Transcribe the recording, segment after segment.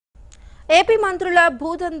AP మంత్రుల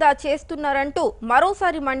భూదందా చేస్తున్నారంటూ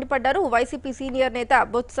మరోసారి మండిపడ్డారు వైసీపీ సీనియర్ నేత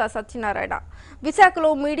బొత్స సత్యనారాయణ. విశాఖలో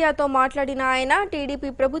మీడియాతో మాట్లాడిన ఆయన టీడీపీ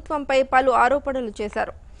ప్రభుత్వంపై పలు ఆరోపణలు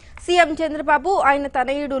చేశారు. సీఎం చంద్రబాబు ఆయన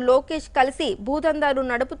తనయుడు లోకేష్ కలిసి భూదందాలు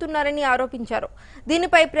నడుపుతున్నారని ఆరోపించారు.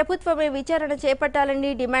 దీనిపై ప్రభుత్వమే విచారణ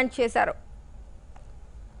చేపట్టాలని డిమాండ్ చేశారు.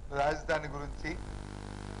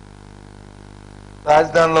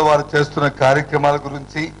 రాజధానిలో వారు చేస్తున్న కార్యక్రమాల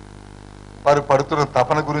గురించి, వారు పడుతున్న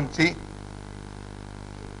తపన గురించి,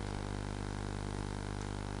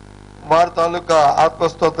 వారి తాలూకా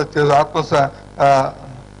ఆత్మస్తోత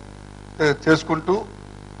చేసుకుంటూ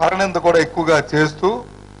పరనింద కూడా ఎక్కువగా చేస్తూ,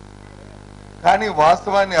 కానీ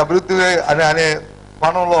వాస్తవాన్ని అభివృద్ధి అనే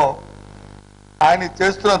కోణంలో ఆయన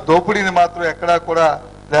చేస్తున్న దోపిడీని మాత్రం ఎక్కడా కూడా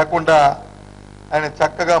లేకుండా ఆయన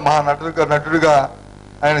చక్కగా నటుడిగా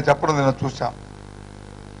ఆయన చెప్పడం నేను చూశాం.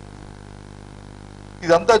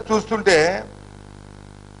 ఇదంతా చూస్తుంటే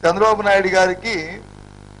చంద్రబాబు నాయుడు గారికి,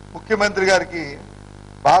 ముఖ్యమంత్రి గారికి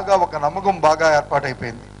బాగా ఒక నమ్మకం బాగా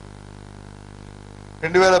ఏర్పాటైపోయింది.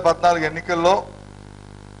 2014 ఎన్నికల్లో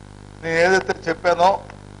నేను ఏదైతే చెప్పానో,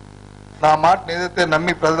 నా మాటను ఏదైతే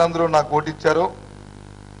నమ్మి ప్రజలందరూ నాకు ఓటిచ్చారో,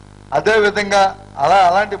 అదే విధంగా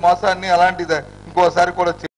అలాంటి మోసాన్ని ఇంకోసారి కూడా